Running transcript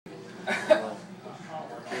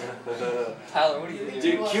Tyler, what are you doing?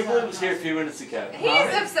 Dude, Kimberly was here a few minutes ago.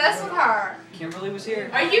 He's obsessed with her. Kimberly was here.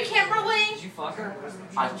 Are you Kimberly? Did you fuck her?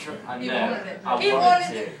 I know. He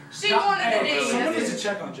wanted it. She wanted it. Someone needs to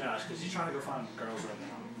check on Josh because he's trying to go find girls right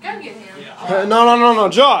now. Go get him. Yeah. No,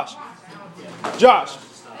 Josh. Josh.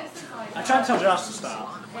 I tried to tell Josh to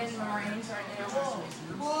stop. In the rains right now.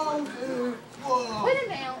 Whoa, dude. Whoa. Put him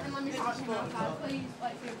down and let me talk to him outside, please.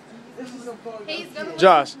 Like, he's gonna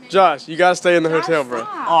Josh, you gotta stay in the hotel, bro.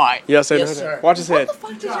 Alright. Yeah, stay in the hotel. Watch his head. What the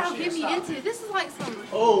fuck did y'all get me into? This is like some.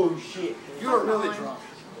 Oh shit. You're really drunk.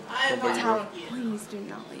 I am not drunk yet. Please do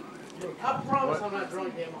not leave me. I promise I'm not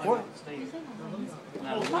drunk yet. What?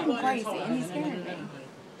 I'm fucking crazy and he's scaring me.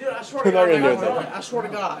 Dude, I swear to God, I'm not drunk. I swear to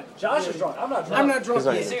God. Josh is drunk. I'm not drunk. I'm not drunk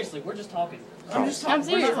yet. Seriously, we're just talking. I'm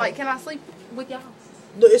serious. Like, can I sleep with y'all?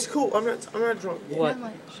 No, it's cool. I'm not drunk yet. What?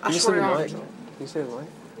 I swear to God, I'm drunk. Can you say the light?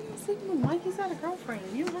 Sleeping with Mike, he's got a girlfriend.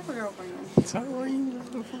 You don't have a girlfriend.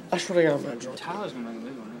 I swear to God, I'm not drunk. Tyler's gonna make a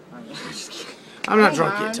move on it. I'm not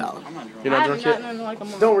drunk yet, Tyler. I'm not drunk. You're not drunk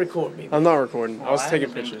yet? Don't record me. I'm not recording. I was taking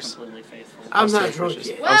haven't been pictures. completely faithful. I'm not taking drunk pictures.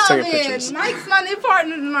 yet. I was Well taking then, pictures. Mike's my new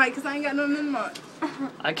partner tonight because I ain't got no in the month.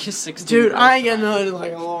 I guess 16. Dude, I ain't got none in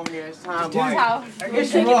like a long ass time. Dude, How?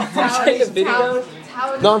 It's wrong. Take a video.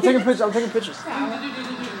 No, I'm taking pictures. I'm taking pictures.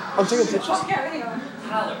 I'm taking pictures.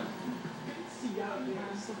 Tyler.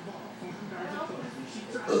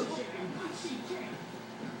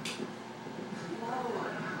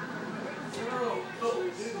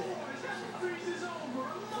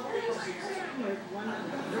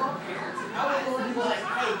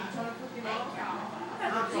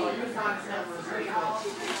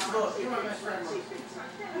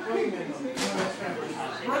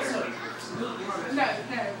 No,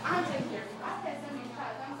 I'm taking care of you. I've had so many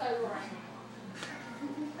times. I'm so worried.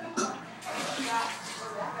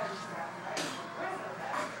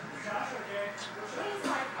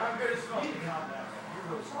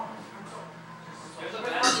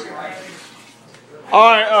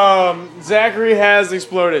 Alright, Zachary has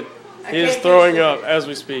exploded. He is throwing up as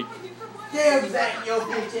we speak. Damn, Zach, yo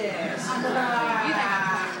bitch ass.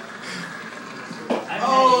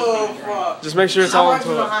 Oh, fuck. Just make sure it's all in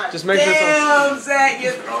toilet. Just make sure it's all. Damn, Zach,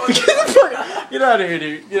 you're throwing Get out of here,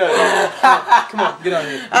 dude. Get out of here. Come on, get out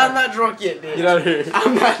of here. I'm not drunk yet, dude. Get out of here.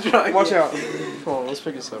 I'm not drunk Watch yet. out. Come on, let's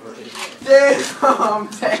pick this up right here. Damn, I'm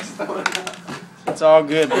texting. It's all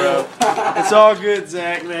good, bro. It's all good,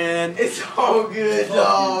 Zach, man. It's all good,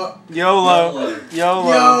 dog. YOLO.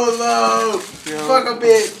 YOLO. Fuck a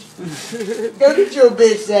bitch. Go get your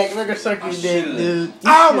bitch, Zach. Look at suck your dick, dude.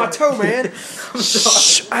 Ow, my toe, man.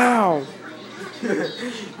 Shh. Ow.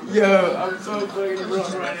 Yo, I'm so fucking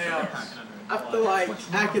drunk right now. I feel like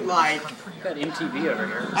I could like. Got MTV over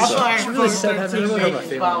here. I feel like I really said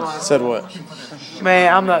that Said what?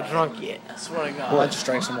 Man, I'm not drunk yet. I swear to God. Well, I just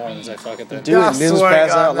drank some more and I fuck it then. Dude, I just swear to pass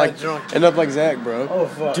God, out I'm like not drunk. end up like Zach, bro. Oh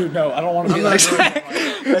fuck. Dude, no, I don't want to be like Zach.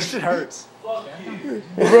 That shit hurts.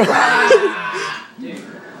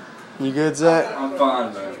 You good, Zach? I'm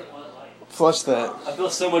fine, man. Flush that. I feel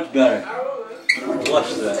so much better.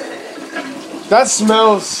 Flush that. That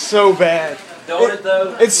smells so bad. Don't it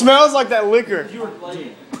though? It smells like that liquor.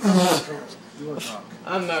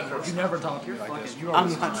 I'm not drunk. You never talk to me like this. I'm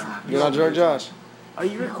not drunk. You're not drunk, Josh? Are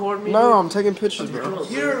you recording me? No, I'm taking pictures, bro.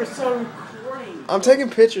 You're so recording. I'm taking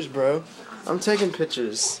pictures, bro. I'm taking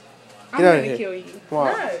pictures. I'm Get out of gonna here. kill you.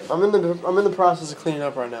 Why? No. I'm in the process of cleaning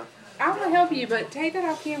up right now. I will help you, but take that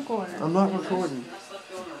off camcorder. I'm not recording.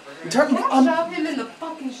 Shove him in the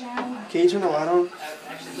fucking shower. Can you turn the light on?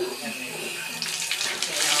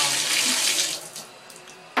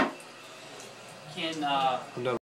 Can, I'm done.